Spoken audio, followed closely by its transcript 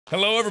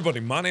Hello everybody,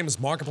 my name is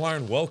Markiplier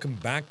and welcome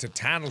back to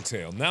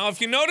Tattletail. Now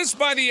if you notice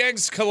by the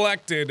eggs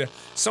collected,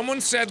 someone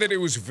said that it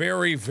was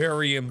very,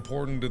 very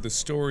important to the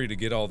story to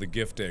get all the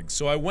gift eggs.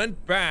 So I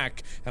went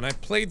back and I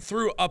played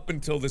through up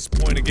until this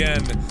point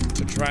again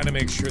to try to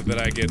make sure that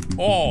I get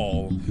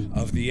all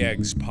of the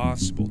eggs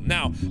possible.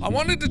 Now, I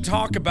wanted to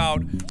talk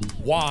about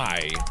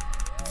why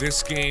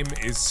this game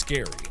is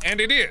scary. And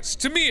it is,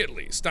 to me at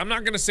least. I'm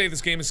not gonna say this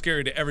game is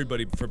scary to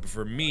everybody, but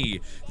for me,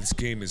 this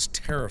game is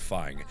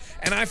terrifying.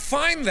 And I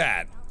find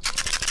that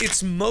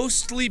it's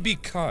mostly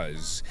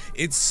because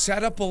it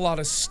set up a lot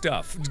of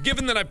stuff.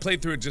 Given that I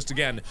played through it just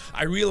again,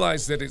 I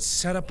realized that it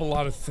set up a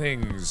lot of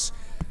things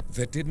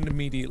that didn't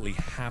immediately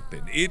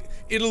happen. It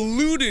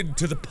alluded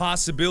to the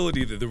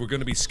possibility that there were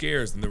gonna be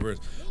scares and there were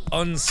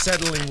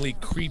unsettlingly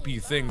creepy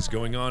things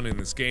going on in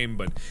this game,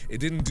 but it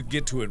didn't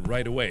get to it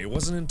right away. It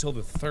wasn't until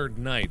the third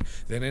night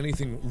that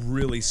anything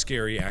really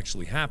scary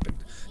actually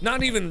happened.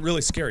 Not even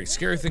really scary.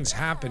 Scary things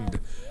happened,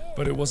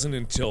 but it wasn't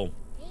until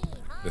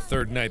the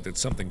third night that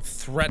something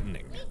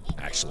threatening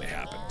actually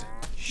happened.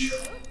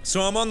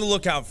 So I'm on the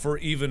lookout for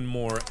even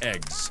more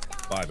eggs,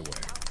 by the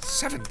way.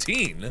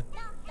 17?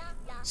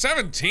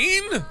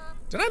 17?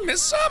 Did I miss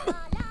some?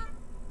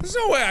 There's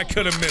no way I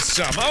could have missed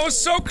some. I was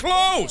so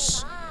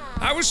close.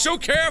 I was so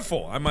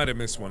careful. I might have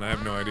missed one. I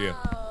have no idea.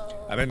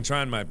 I've been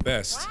trying my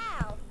best.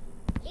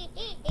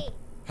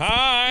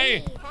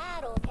 Hi.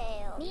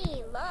 Tattletail.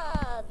 Me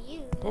love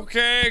you.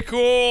 Okay,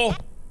 cool.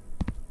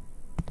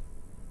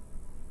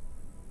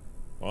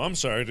 Well, I'm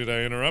sorry. Did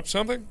I interrupt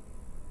something?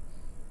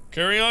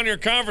 Carry on your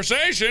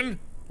conversation.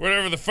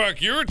 Whatever the fuck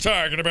you were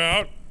talking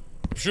about.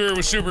 I'm sure it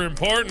was super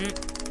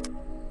important.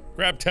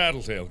 Grab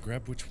Tattletail.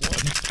 Grab which one?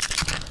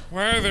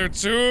 Why are there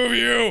two of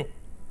you?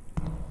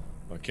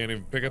 I can't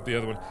even pick up the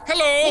other one.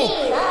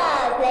 Hello! We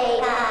love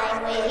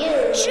playtime with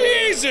you.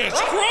 Jesus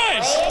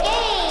Christ! Play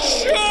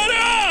a game. Shut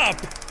up!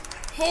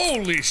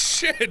 Holy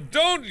shit,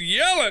 don't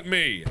yell at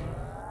me!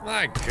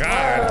 My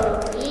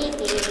God.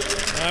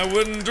 I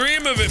wouldn't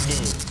dream of it.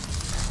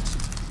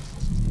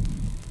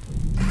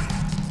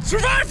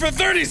 Survive for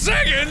 30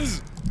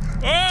 seconds?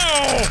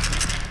 Oh!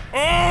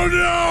 Oh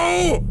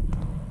no!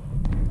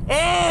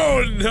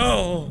 Oh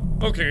no!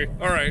 Okay,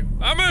 alright.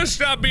 I'm gonna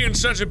stop being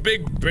such a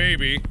big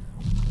baby.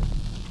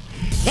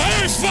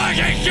 Oh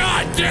fucking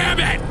god damn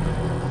it!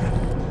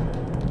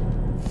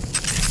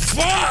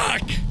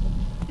 Fuck!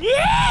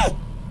 Ah!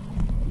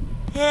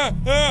 Ah,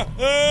 ah,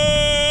 ah!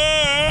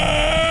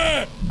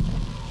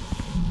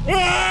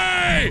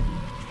 Hey!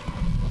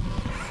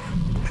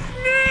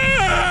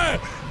 Ah!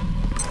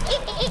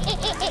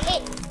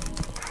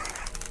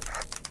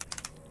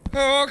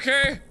 Oh,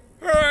 okay.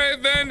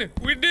 Alright then,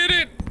 we did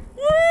it!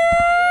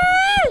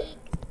 Woo!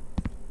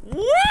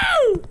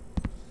 Woo!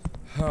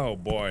 Oh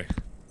boy.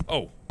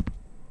 Oh.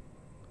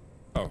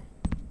 Oh.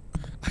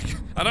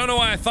 I don't know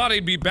why I thought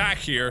he'd be back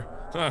here.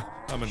 Huh,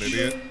 I'm an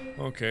idiot.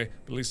 Okay,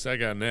 at least I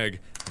got an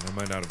egg. And I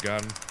might not have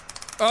gotten.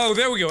 Oh,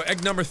 there we go,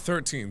 egg number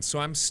 13. So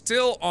I'm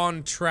still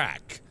on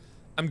track.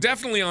 I'm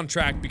definitely on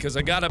track because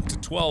I got up to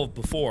 12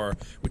 before,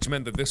 which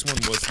meant that this one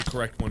was the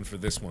correct one for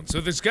this one. So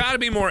there's gotta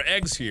be more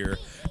eggs here,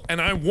 and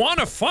I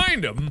wanna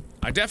find them.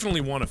 I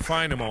definitely wanna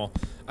find them all.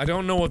 I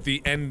don't know what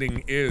the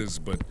ending is,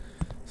 but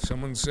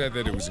someone said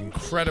that it was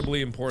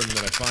incredibly important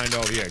that I find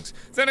all the eggs.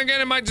 Then again,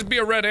 it might just be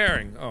a red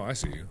herring. Oh, I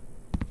see you.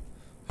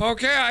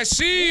 Okay, I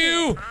see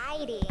you!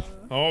 Hiding.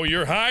 Oh,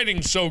 you're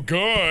hiding so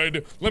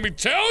good. Let me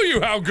tell you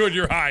how good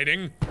you're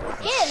hiding.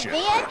 Give me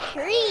a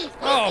treat.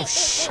 Oh,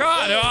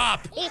 shut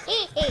up!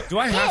 Do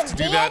I have to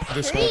do that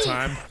this whole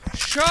time?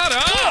 Shut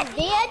up! Give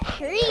me a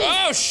treat.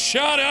 Oh,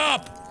 shut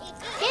up!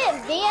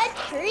 Give me a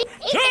treat.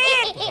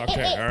 Shut up!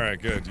 Okay,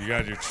 alright, good. You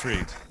got your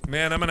treat.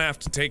 Man, I'm gonna have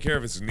to take care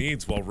of his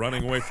needs while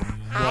running away from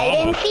Hide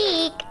and Mama.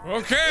 seek.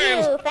 Okay!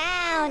 You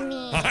found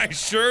me. I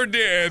sure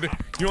did.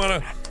 You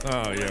wanna...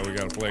 Oh, yeah, we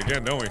gotta play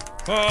again, don't we?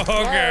 Oh,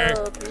 okay.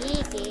 Oh,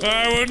 peeking.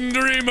 I wouldn't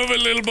dream of it,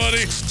 little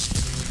buddy.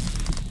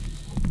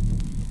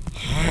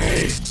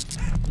 Hi.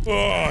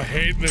 Oh, I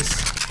hate this.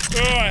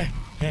 Oh,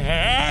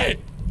 hey!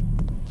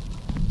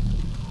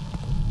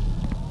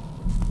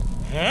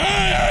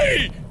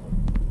 Hey!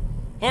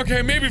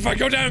 Okay, maybe if I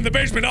go down in the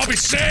basement, I'll be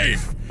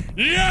safe.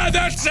 Yeah,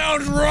 that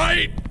sounds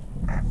right.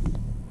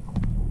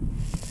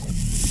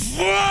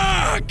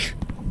 Fuck!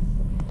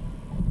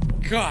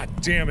 God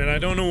damn it, I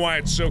don't know why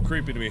it's so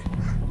creepy to me.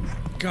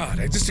 God,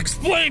 I just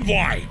explained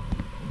why!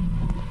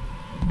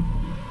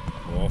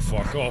 Oh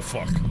fuck, oh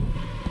fuck.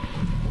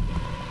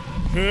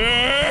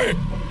 Hey!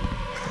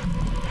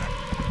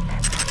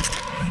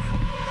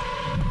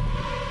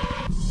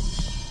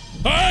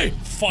 Hey!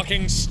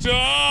 Fucking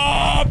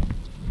stop!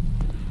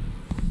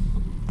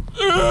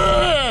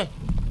 Ugh!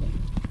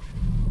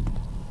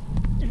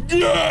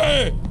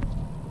 Ugh!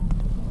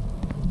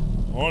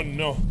 Oh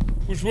no.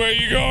 Which way are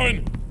you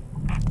going?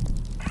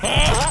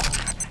 Huh?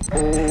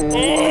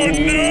 Oh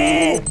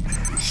no!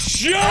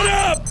 Shut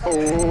up!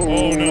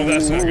 Oh no,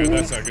 that's not good,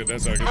 that's not good,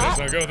 that's not good, that's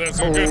not good, that's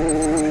not good.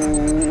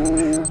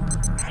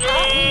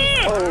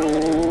 Ah!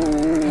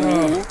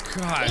 Oh,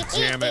 god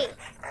damn it.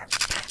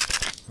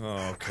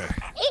 Oh, okay.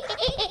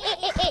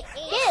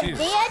 Give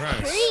me a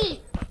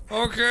treat.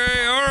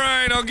 Okay,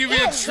 alright, I'll give you a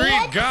Give me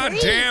treat. a God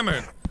treat. damn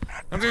it.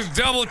 I'm just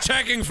double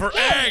checking for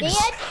Give eggs. me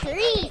a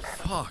treat.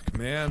 Fuck,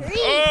 man. Treat.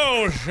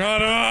 Oh,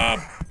 shut up.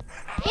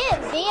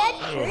 Give me a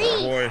Oh,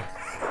 treat. boy.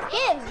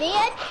 Give me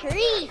a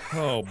treat.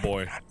 Oh,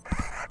 boy.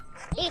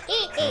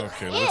 Okay,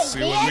 Okay, let's see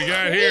what we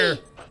got here.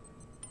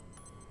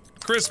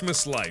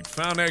 Christmas light.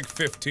 Found egg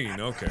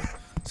 15. Okay.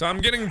 So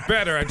I'm getting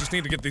better. I just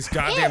need to get these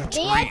goddamn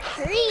Give me a treats.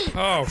 treat.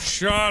 Oh,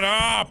 shut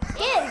up.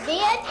 Give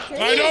me a treat.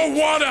 I don't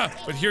wanna!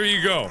 But here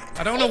you go.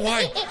 I don't know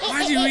why.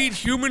 Why do you eat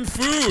human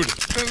food?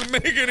 Doesn't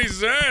make any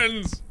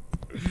sense.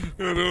 I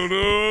don't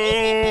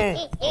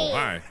know. Oh,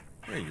 hi.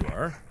 There you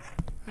are.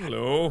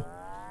 Hello.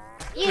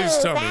 You Please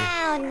tell me.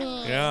 found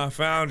me. Yeah, I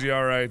found you.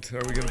 All right.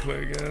 Are we gonna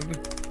play again?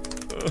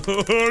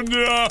 Oh,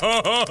 no.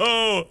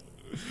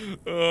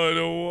 Oh, I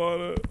don't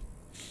wanna.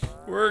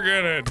 We're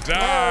gonna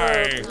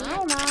die. Hi,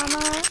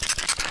 Mama.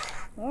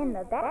 In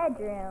the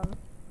bedroom.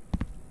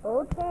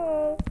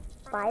 Okay.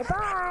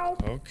 Bye-bye.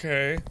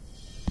 Okay.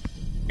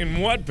 In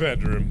what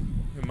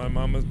bedroom? In my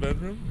mama's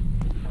bedroom?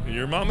 In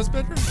your mama's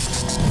bedroom?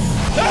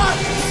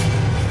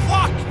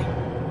 Fuck!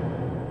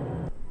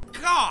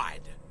 God!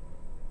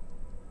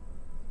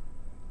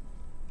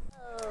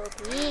 Oh,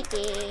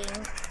 peeking.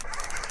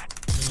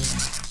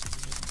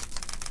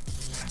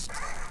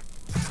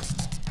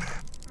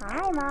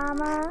 Hi,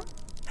 Mama.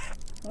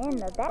 In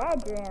the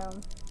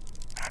bedroom.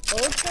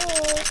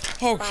 Okay.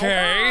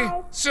 Okay.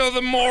 Bye-bye. So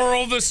the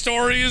moral of the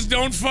story is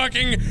don't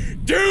fucking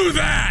do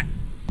that!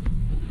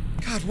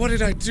 God, what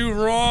did I do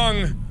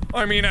wrong?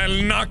 I mean, I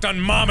knocked on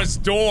Mama's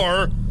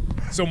door.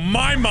 So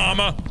my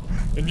mama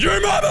and your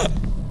mama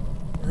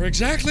are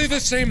exactly the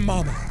same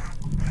mama.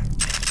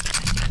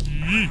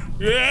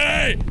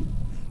 Hey!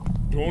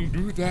 Don't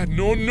do that.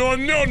 No, no,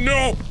 no,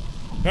 no!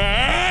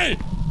 Hey!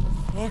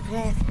 Fuck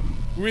off.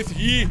 With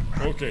ye.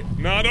 Okay,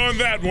 not on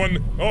that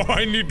one. Oh,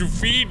 I need to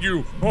feed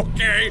you.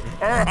 Okay,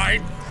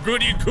 alright.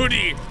 Goody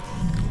goody.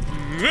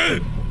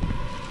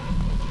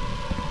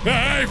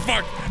 Hey,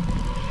 fuck.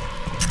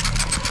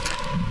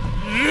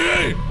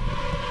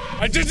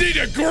 I just need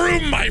to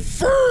groom my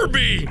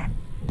Furby.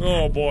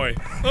 Oh boy.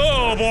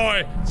 Oh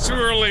boy. It's too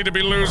early to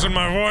be losing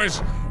my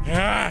voice.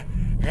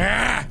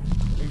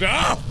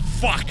 Oh,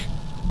 fuck.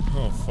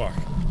 Oh, fuck.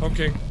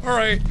 Okay,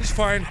 alright. It's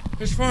fine.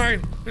 It's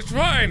fine. It's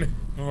fine.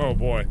 Oh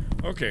boy.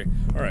 Okay,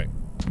 alright.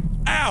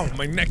 Ow!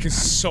 My neck is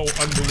so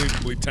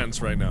unbelievably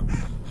tense right now.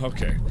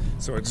 Okay,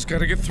 so I just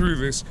gotta get through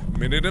this.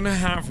 Minute and a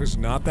half is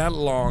not that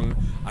long.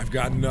 I've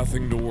got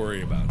nothing to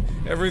worry about.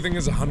 Everything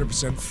is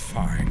 100%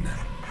 fine.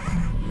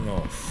 Oh,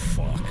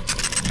 fuck.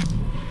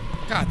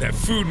 God, that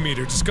food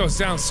meter just goes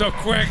down so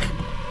quick.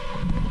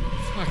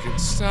 Fucking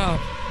stop.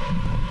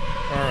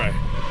 Alright,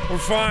 we're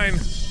fine.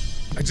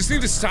 I just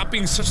need to stop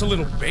being such a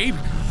little baby.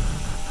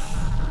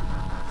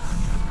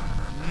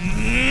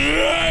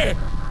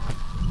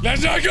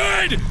 That's not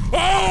good!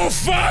 Oh,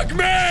 fuck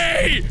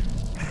me!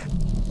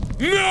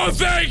 No,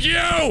 thank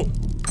you!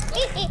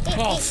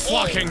 Oh,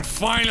 fucking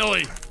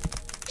finally!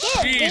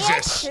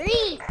 Jesus! Give me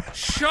a treat.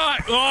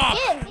 Shut up!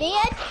 Give me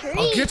a treat.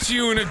 I'll get to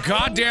you in a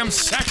goddamn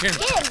second!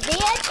 Give me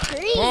a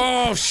treat.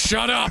 Oh,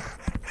 shut up!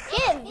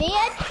 Give me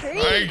a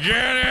treat. I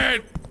get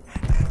it!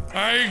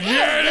 I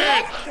get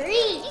it! Give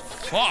me a treat.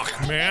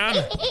 Fuck,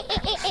 man!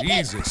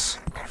 Jesus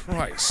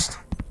Christ.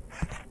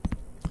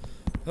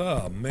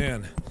 Oh,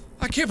 man.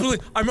 I can't believe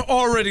I'm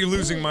already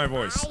losing my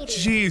voice.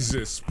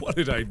 Jesus, what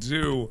did I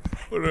do?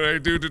 What did I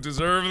do to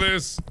deserve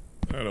this?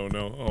 I don't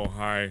know. Oh,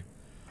 hi.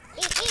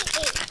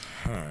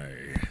 Hi.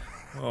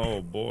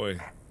 Oh, boy.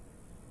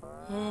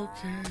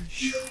 Okay.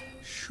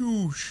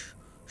 Shoosh.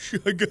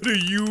 I got a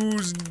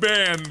used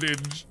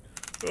bandage.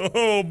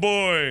 Oh,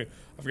 boy.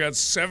 I've got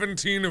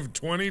 17 of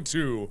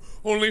 22.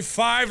 Only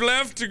 5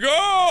 left to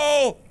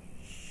go!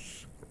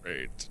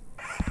 Great.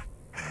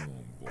 Oh,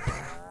 boy.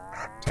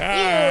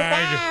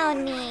 Tag! You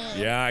found me.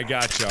 Yeah, I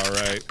got you,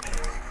 alright.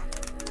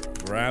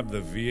 Grab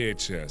the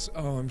VHS.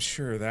 Oh, I'm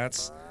sure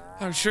that's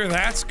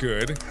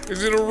good.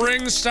 Is it a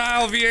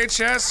ring-style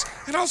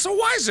VHS? And also,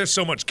 why is there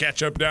so much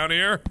ketchup down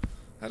here?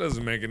 That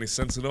doesn't make any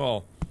sense at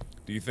all.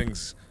 Do you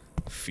things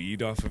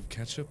feed off of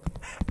ketchup?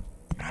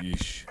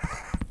 Yeesh.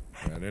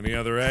 Got any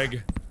other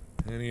egg?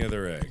 Any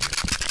other egg?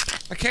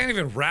 I can't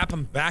even wrap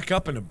him back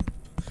up in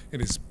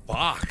his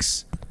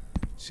box.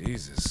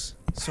 Jesus.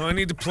 So I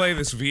need to play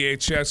this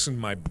VHS in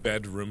my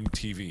bedroom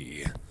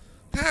TV.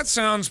 That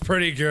sounds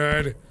pretty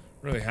good.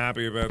 Really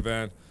happy about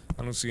that.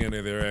 I don't see any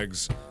of their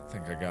eggs. I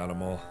think I got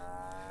them all.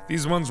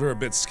 These ones were a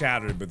bit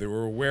scattered, but they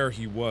were where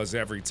he was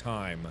every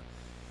time.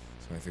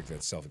 So I think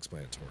that's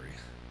self-explanatory.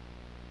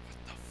 What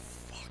the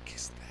fuck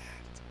is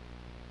that?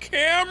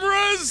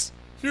 Cameras?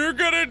 You're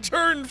gonna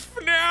turn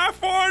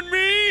FNAF on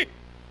me?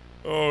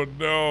 Oh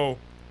no.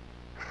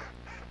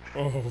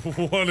 Oh,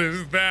 what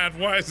is that?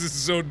 Why is this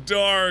so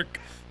dark?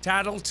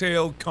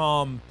 Tattletail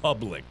Com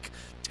Public,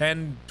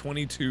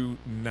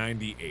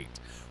 10/22/98.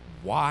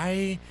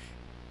 Why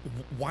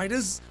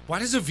does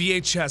a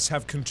VHS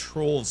have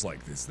controls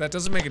like this? That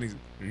doesn't make any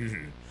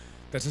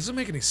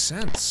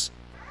sense.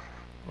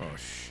 Oh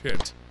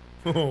shit.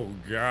 Oh,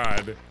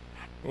 God.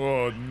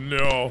 Oh,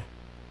 no.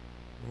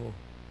 Oh,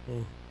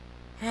 oh.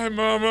 Hi,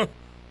 Mama.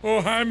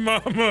 Oh, hi,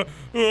 Mama.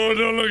 Oh,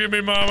 don't look at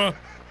me, Mama.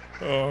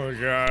 Oh,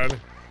 God.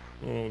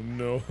 Oh,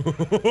 no.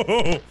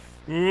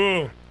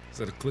 Oh. Is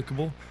that a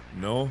clickable?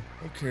 No?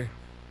 Okay.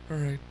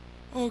 Alright.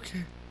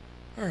 Okay.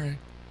 Alright.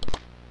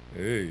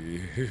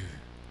 Hey.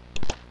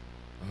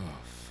 Oh,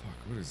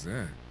 fuck. What is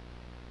that?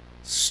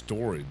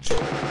 Storage.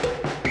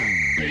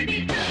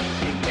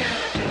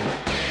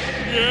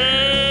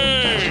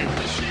 Yay!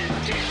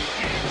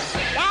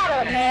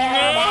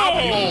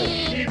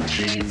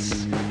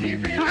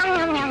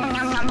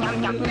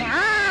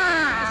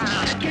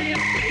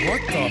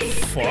 What the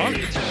fuck?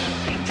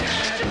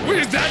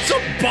 Wait, that's a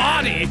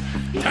body!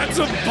 That's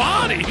a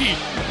body!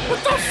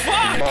 What the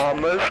fuck?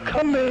 Mama's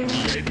coming.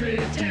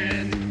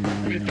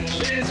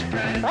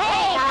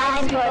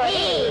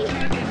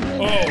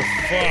 Oh,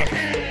 fuck.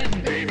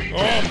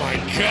 Oh my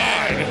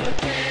god!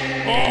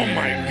 Oh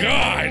my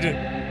god!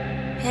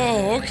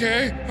 Oh,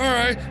 okay.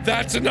 Alright.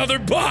 That's another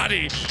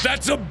body!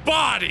 That's a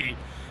body!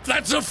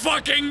 That's a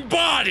fucking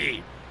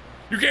body!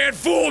 You can't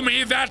fool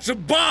me, that's a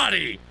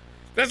body!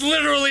 That's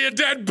literally a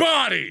dead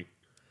body!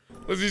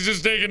 Unless he's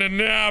just taking a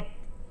nap.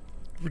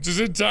 Which is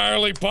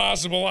entirely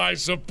possible, I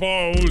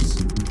suppose.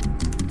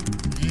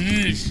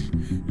 Yeesh.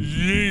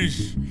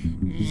 Yeesh.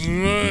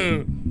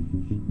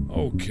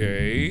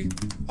 Okay.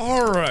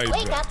 Alright.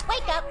 Wake up,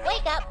 wake up,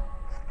 wake up.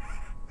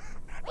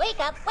 Wake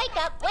up, wake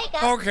up, wake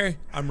up. Okay,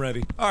 I'm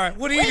ready. Alright,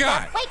 what do you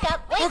got? Wake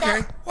up, wake Okay,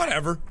 up.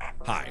 whatever.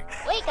 Hi.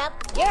 Wake up,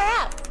 you're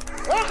up.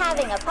 We're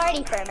having a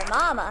party for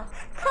Mama.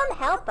 Come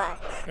help us.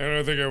 I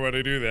don't think I want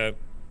to do that.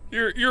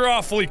 You're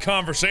awfully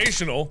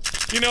conversational.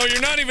 You know,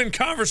 you're not even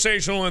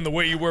conversational in the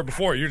way you were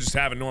before. You're just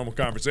having normal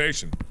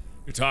conversation.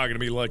 You're talking to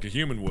me like a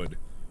human would.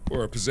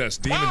 Or a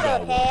possessed demon doll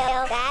would.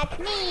 Tattletail, that's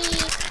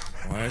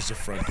me. Why is the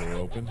front door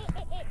open?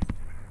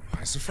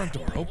 Why is the front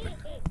door open?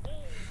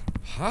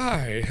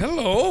 Hi,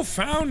 hello,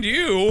 found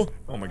you.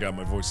 Oh my god,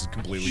 my voice is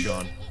completely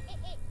gone.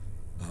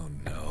 Oh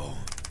no.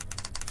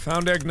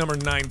 Found egg number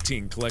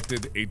 19,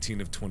 collected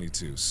 18 of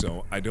 22.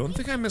 So I don't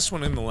think I missed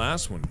one in the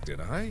last one, did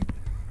I?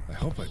 I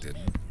hope I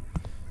didn't.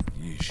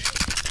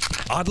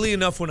 Yeesh. Oddly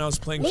enough, when I was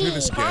playing through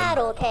this again,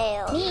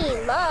 Tattletail,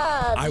 me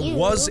love I you.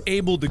 was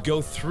able to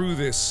go through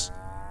this.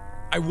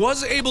 I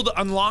was able to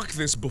unlock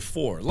this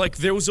before. Like,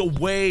 there was a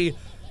way,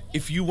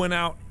 if you went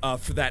out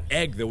for that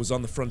egg that was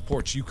on the front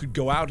porch, you could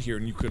go out here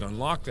and you could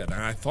unlock that.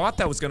 And I thought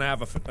that was going to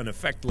have an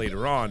effect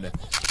later on.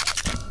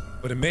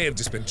 But it may have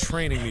just been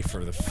training me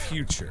for the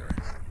future.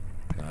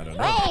 I don't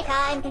know.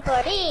 Playtime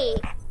for me.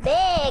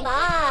 Big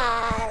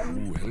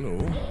on. Ooh, hello.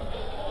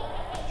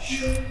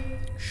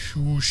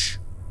 Shoosh.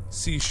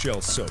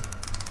 Seashell soap.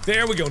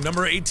 There we go,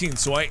 number 18.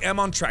 So I am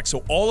on track.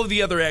 So all of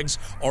the other eggs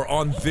are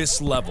on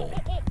this level.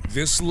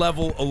 This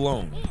level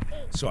alone.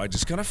 So I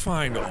just gotta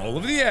find all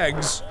of the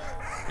eggs,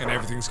 and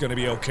everything's gonna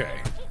be okay.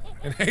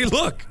 And hey,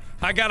 look!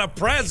 I got a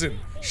present!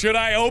 Should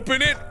I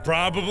open it?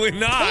 Probably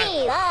not.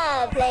 We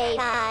love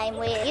playtime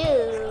with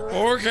you.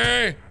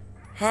 Okay.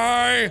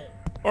 Hi.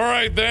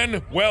 Alright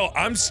then. Well,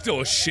 I'm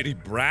still a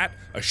shitty brat.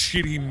 A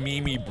shitty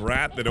Mimi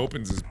brat that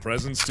opens his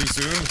presents too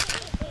soon.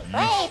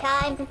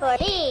 Playtime for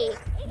me.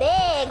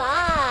 Big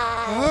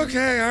on.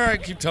 Okay,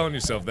 alright. Keep telling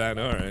yourself that.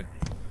 Alright.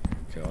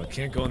 Okay, well, I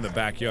can't go in the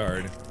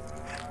backyard.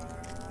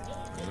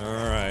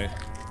 Alright.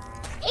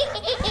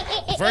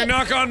 If I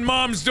knock on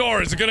Mom's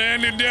door, is it gonna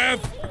end in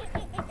death?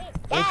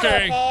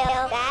 Okay.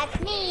 Tattletail, that's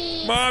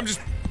me. Mom,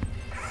 just...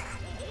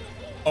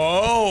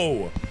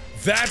 Oh!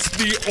 That's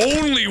the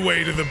only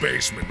way to the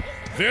basement!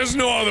 There's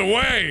no other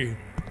way!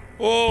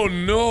 Oh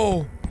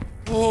no!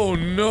 Oh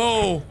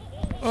no!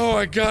 Oh,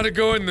 I gotta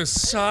go in the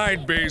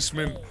side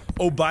basement.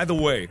 Oh, by the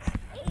way,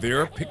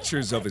 there are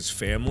pictures of his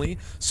family.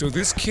 So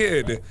this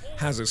kid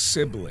has a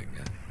sibling.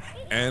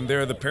 And there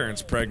are the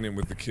parents pregnant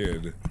with the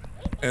kid.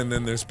 And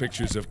then there's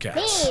pictures of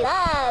cats. We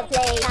love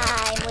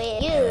playtime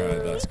with you.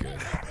 Alright, that's good.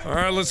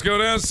 Alright, let's go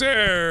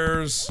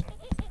downstairs.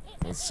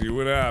 Let's see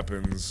what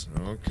happens.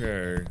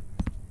 Okay.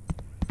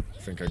 I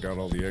think I got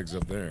all the eggs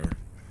up there.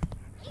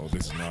 Oh,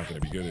 this is not gonna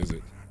be good, is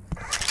it?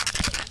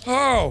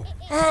 Oh!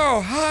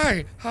 Oh,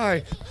 hi!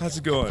 Hi, how's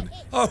it going?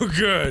 Oh,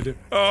 good.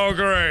 Oh,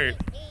 great.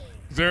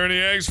 Is there any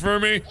eggs for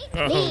me?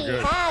 Oh, Me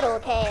good.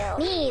 Tattletail,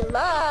 me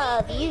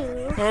love you.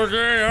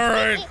 Okay,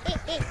 alright.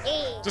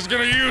 Just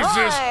gonna use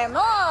this.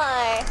 More.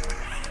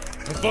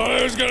 I thought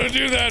I was gonna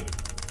do that.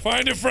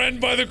 Find a friend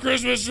by the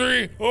Christmas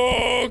tree.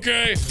 Oh,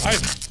 okay.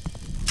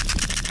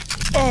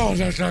 Oh,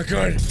 that's not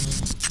good.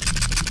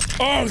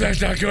 Oh,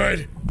 that's not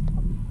good.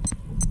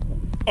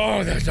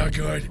 Oh, that's not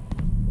good.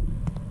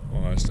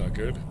 Oh, that's not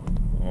good.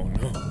 Oh,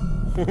 no.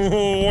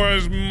 Oh, why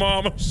is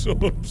Mama so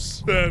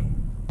upset?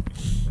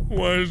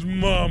 Why is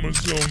Mama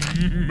so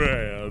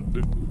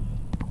mad?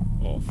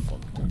 Oh,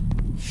 fuck.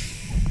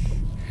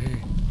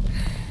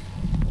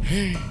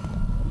 Hey.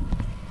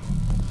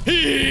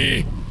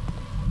 Hey!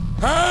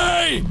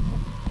 Hey!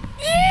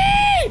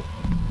 Yee!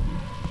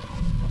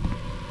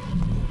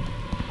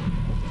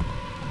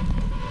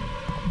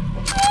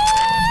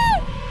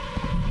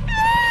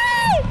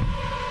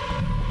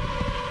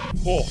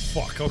 Oh,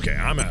 fuck. Okay,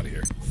 I'm out of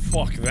here.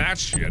 Fuck that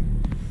shit.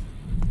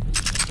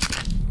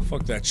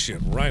 Fuck that shit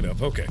right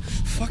up. Okay.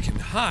 Fucking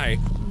high.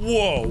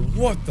 Whoa,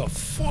 what the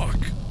fuck?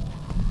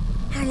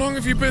 How long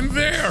have you been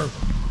there?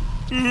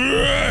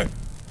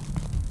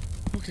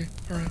 Okay,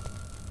 alright.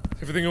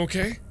 Everything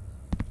okay?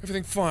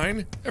 Everything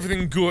fine?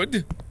 Everything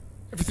good?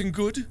 Everything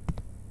good?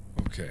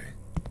 Okay.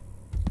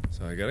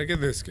 So I gotta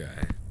get this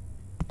guy.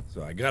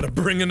 So I gotta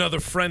bring another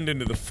friend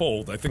into the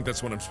fold. I think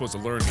that's what I'm supposed to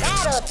learn here.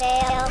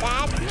 Tattletail,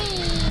 that's me.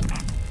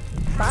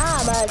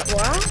 Mama's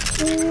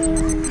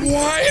watching.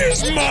 Why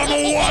is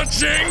Mama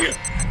watching?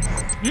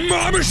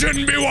 Mama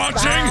shouldn't be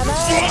watching!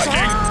 Fucking!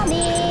 Ah!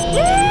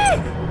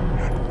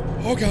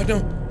 Oh god,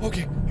 no.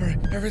 Okay, alright,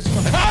 everything's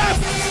fine. Ah!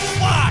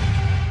 Fuck!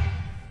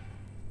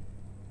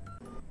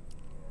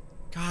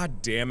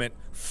 God damn it.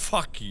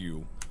 Fuck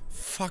you.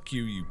 Fuck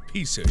you, you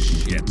piece of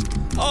shit.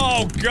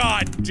 Oh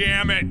god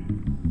damn it!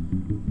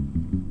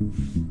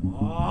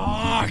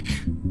 Fuck!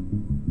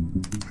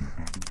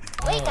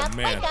 Wake up,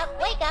 man. wake up,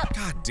 wake up.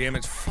 God damn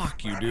it,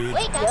 fuck you, dude.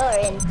 Wake up. You're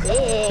in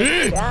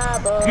big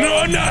trouble. No,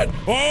 I'm not!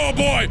 Oh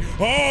boy!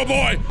 Oh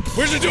boy!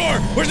 Where's the door?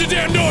 Where's the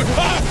damn door?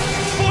 Ah!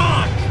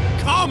 Fuck!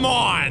 Come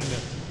on!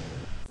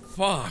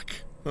 Fuck.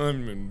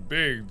 I'm in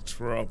big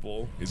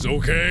trouble. It's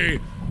okay.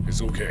 It's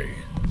okay.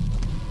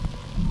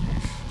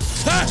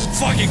 Ah!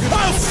 Fucking!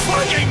 Oh,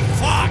 fucking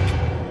fuck!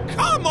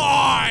 Come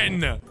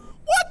on!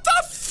 What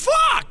the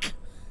fuck?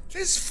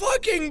 This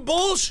fucking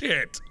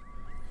bullshit!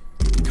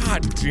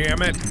 God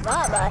damn it.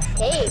 Mama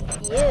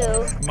hates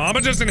you.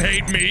 Mama doesn't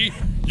hate me.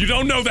 You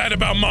don't know that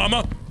about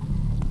Mama.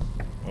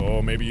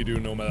 Oh, maybe you do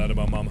know that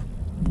about Mama.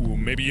 Ooh,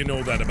 maybe you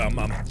know that about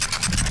Mama.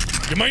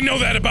 You might know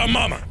that about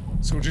Mama.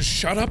 So just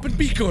shut up and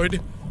be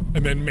good,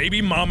 and then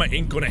maybe Mama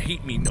ain't gonna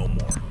hate me no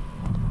more.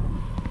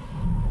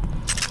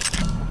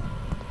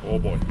 Oh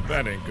boy,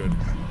 that ain't good.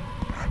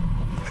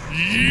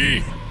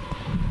 Yee!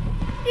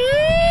 More.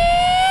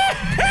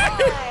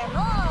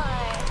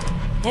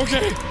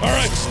 Okay,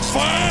 alright.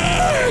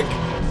 Fuck!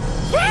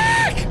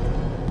 Fuck!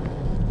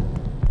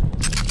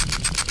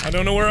 I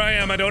don't know where I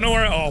am. I don't know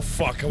where oh,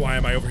 fuck. Why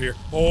am I over here?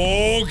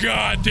 Oh,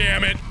 god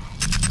damn it.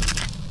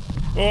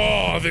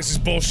 Oh, this is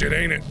bullshit,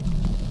 ain't it?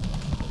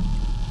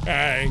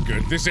 Ah, ain't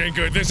good. This ain't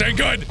good. This ain't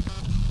good!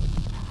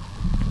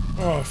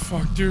 Oh,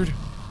 fuck, dude.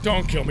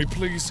 Don't kill me,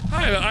 please.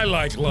 I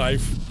like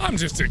life. I'm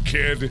just a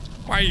kid.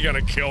 Why you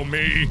gotta kill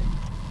me?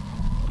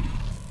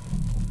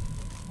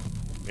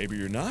 Maybe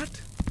you're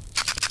not?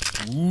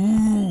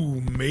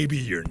 Ooh, maybe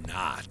you're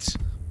not.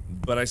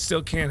 But I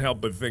still can't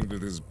help but think that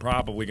this is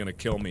probably gonna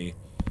kill me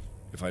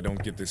if I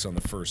don't get this on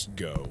the first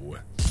go.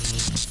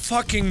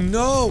 Fucking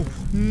no!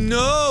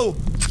 No!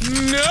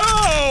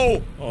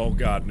 No! Oh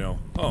god, no.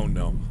 Oh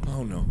no.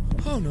 Oh no.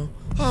 Oh no.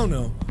 Oh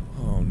no.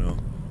 Oh no.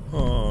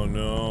 Oh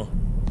no.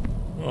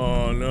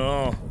 Oh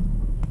no.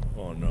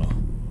 Oh no.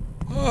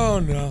 Oh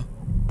no.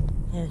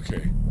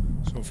 Okay.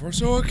 So far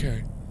so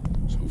okay.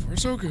 So far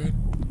so good.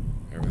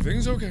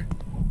 Everything's okay.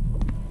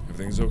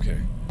 Everything's okay.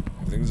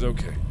 Everything's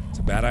okay. It's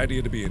a bad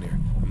idea to be in here.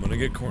 I'm gonna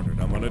get cornered.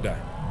 I'm gonna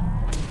die.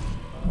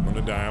 I'm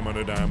gonna die. I'm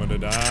gonna die. I'm gonna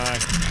die.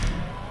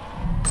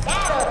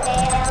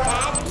 Tattletail,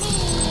 that's me.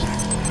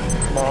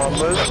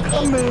 Mama's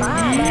coming.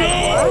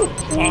 No!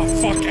 Oh,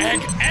 fuck. Egg.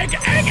 Egg.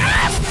 Egg.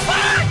 Ah,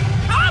 fuck!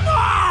 Come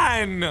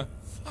on!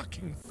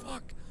 Fucking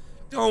fuck.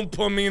 Don't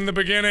put me in the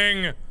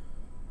beginning.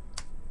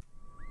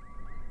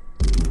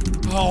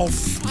 Oh,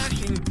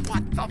 fucking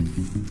what the fuck?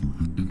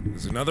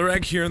 There's another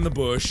egg here in the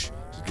bush.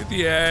 Just get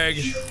the egg.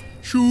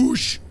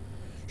 Shoosh.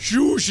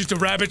 Shoosh, it's a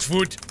rabbit's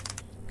foot.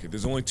 Okay,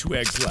 there's only 2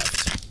 eggs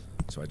left.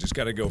 So I just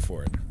gotta go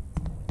for it.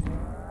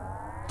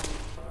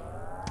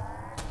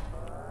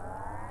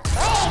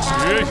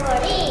 Big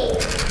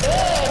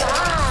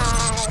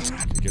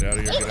Get out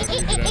of here, get out of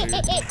here, get out of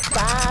here.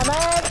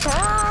 Mama's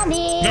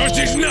coming. No,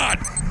 she's not!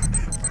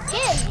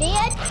 Give me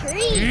a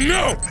treat.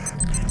 No!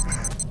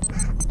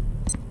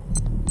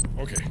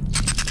 Okay.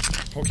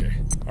 Okay.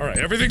 Alright,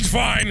 everything's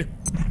fine.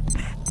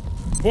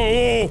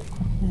 Whoa, whoa.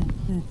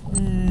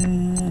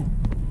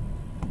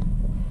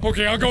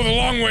 Okay, I'll go the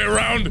long way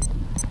around.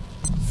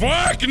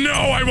 Fuck, no,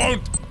 I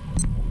won't.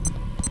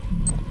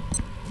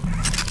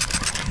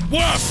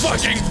 What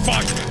fucking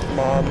fuck?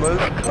 Mama's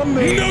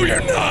coming. No,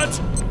 you're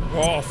not!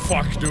 Oh,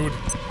 fuck, dude.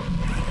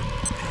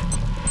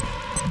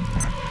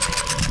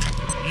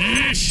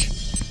 Yeesh!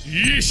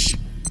 Yeesh!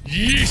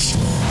 Yeesh!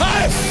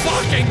 Ah,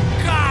 fucking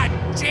god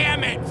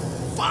damn it!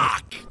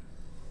 Fuck!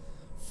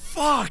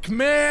 Fuck,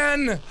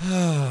 man!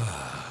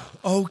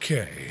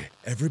 Okay,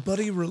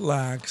 everybody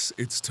relax,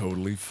 it's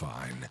totally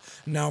fine.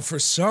 Now, for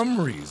some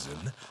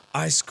reason,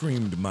 I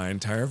screamed my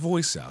entire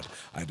voice out.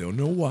 I don't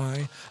know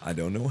why, I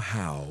don't know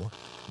how.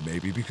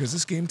 Maybe because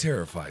this game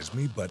terrifies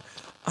me, but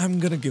I'm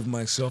gonna give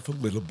myself a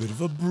little bit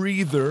of a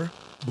breather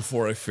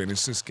before I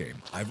finish this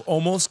game. I've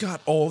almost got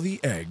all the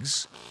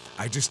eggs.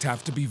 I just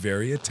have to be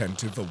very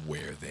attentive of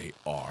where they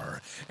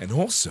are. And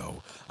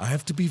also, I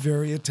have to be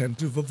very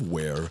attentive of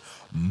where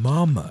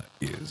Mama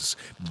is,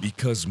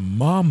 because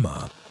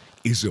Mama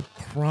is a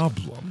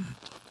problem,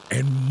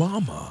 and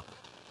Mama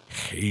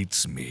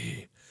hates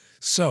me.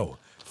 So,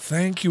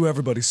 thank you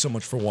everybody so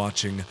much for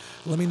watching.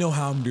 Let me know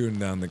how I'm doing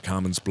down in the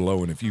comments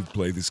below, and if you've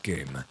played this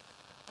game,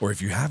 or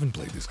if you haven't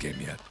played this game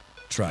yet,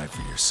 try it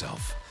for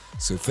yourself.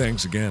 So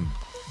thanks again,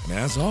 and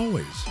as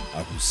always, I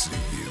will see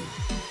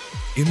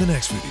you in the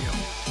next video.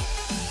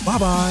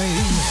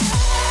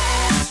 Bye-bye!